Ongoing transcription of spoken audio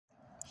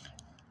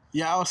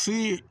Y'all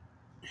see it?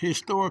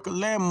 Historical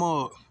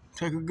landmark.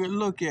 Take a good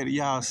look at it.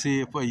 Y'all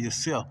see it for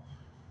yourself.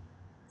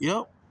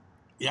 Yep.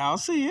 Y'all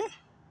see it?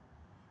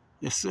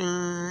 Yes,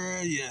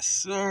 sir. Yes,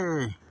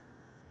 sir.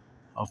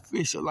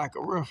 Official like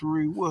a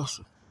referee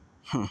whistle.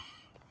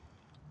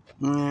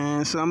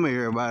 Man, some of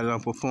everybody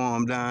done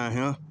perform down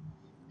here.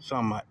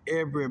 Some of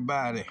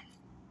everybody.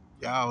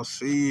 Y'all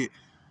see it?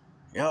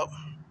 Yep.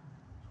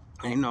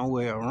 Ain't no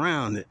way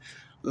around it.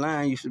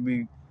 Line used to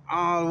be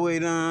all the way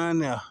down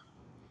there.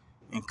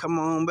 And come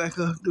on back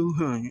up through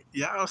here.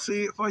 Y'all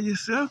see it for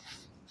yourself?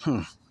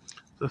 It's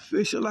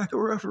official like a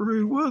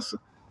referee whistle.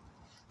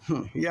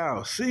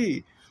 Y'all see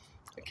it.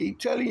 I keep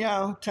telling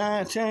y'all,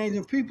 time change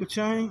and people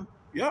change.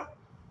 Yep.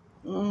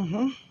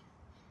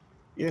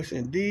 Yes,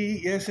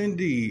 indeed. Yes,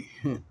 indeed.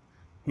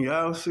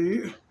 Y'all see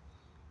it?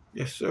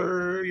 Yes,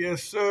 sir.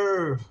 Yes,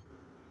 sir.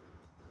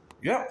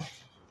 Yep.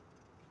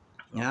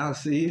 Y'all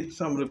see it.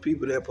 Some of the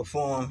people that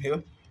perform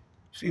here.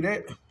 See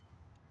that?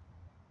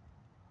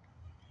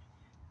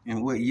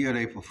 And what year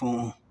they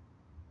perform.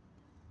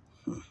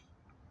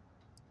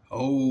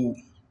 Oh,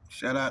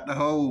 shout out to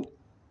Hope.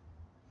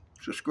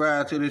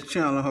 Subscribe to this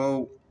channel,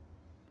 Hope.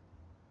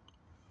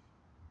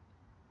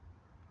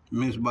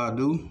 Miss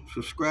Badu,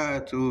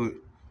 subscribe to it.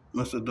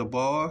 Mr.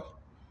 DeBar.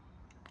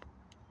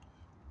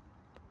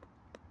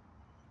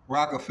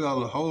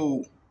 Rockefeller,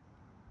 Hope.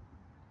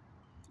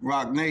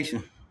 Rock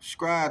Nation.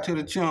 Subscribe to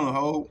the channel,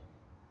 Hope.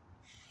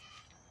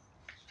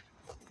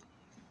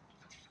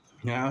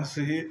 Y'all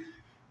see it?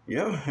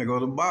 Yep, I go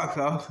to the box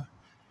office.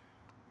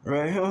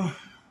 Right here.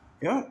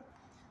 Yep.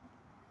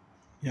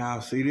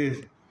 Y'all see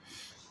this?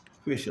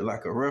 Official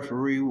like a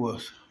referee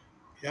was.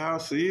 Y'all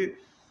see it?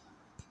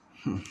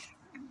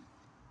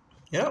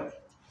 Yep.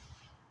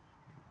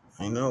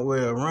 Ain't no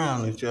way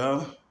around it,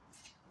 y'all.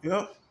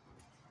 Yep.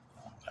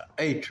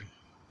 Atrium.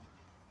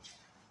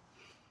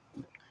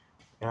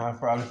 Y'all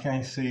probably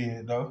can't see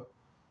it though.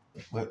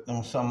 But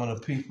them some of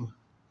the people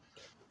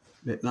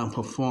that done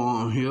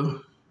perform here.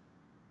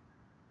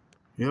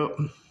 Yep.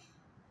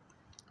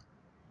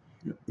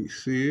 You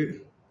see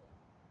it?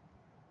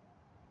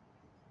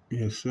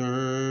 Yes,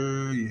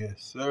 sir. Yes,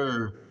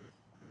 sir.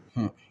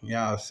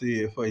 Y'all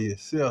see it for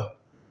yourself.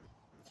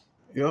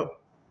 Yep.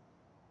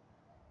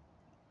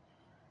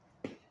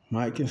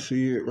 Might can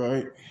see it,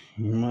 right?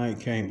 You might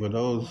can't, but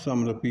those are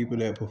some of the people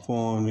that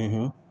performed in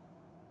here.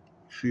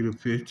 See the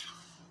picture?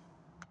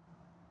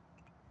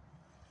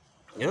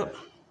 Yep.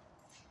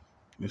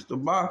 It's the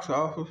box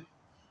office.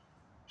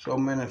 So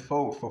many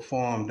folks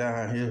perform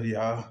down here,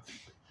 y'all.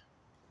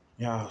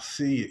 Y'all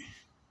see it.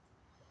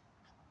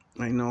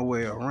 Ain't no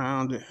way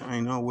around it.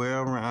 Ain't no way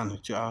around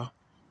it, y'all.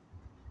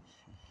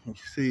 You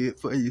see it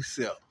for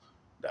yourself.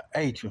 The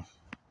Atrium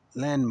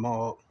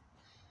landmark.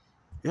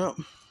 Yep.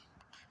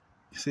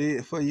 See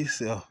it for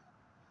yourself.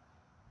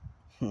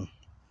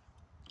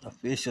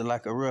 Official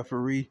like a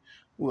referee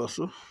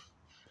whistle.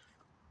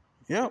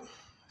 Yep.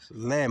 It's a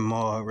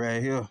landmark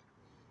right here.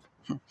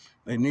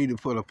 They need to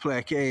put a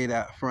placard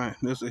out front.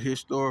 This is a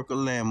historical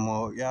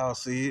landmark. Y'all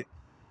see it?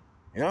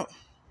 Yep.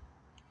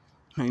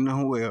 Ain't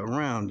no way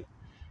around it.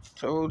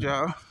 Told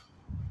y'all.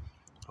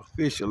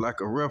 Official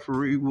like a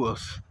referee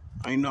whistle.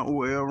 Ain't no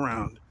way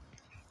around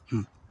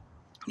it.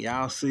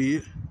 Y'all see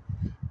it?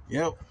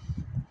 Yep.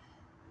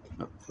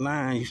 The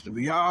line used to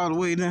be all the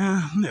way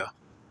down there.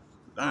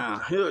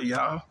 Down here,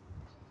 y'all.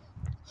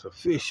 It's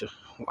official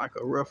like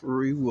a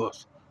referee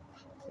whistle.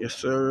 Yes,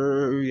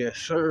 sir. Yes,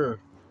 sir.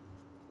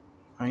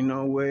 Ain't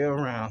no way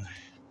around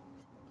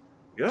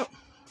it. Yep.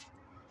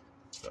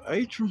 The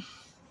Atrium.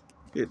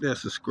 Hit that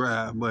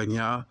subscribe button,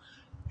 y'all.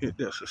 Hit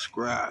that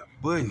subscribe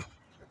button.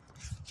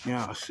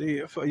 Y'all see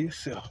it for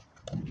yourself.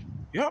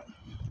 Yep.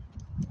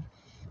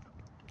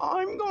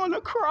 I'm gonna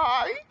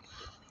cry.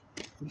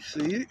 You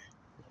see it?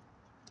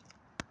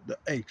 The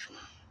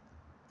Atrium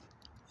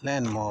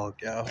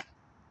landmark, y'all.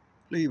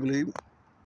 Please believe it.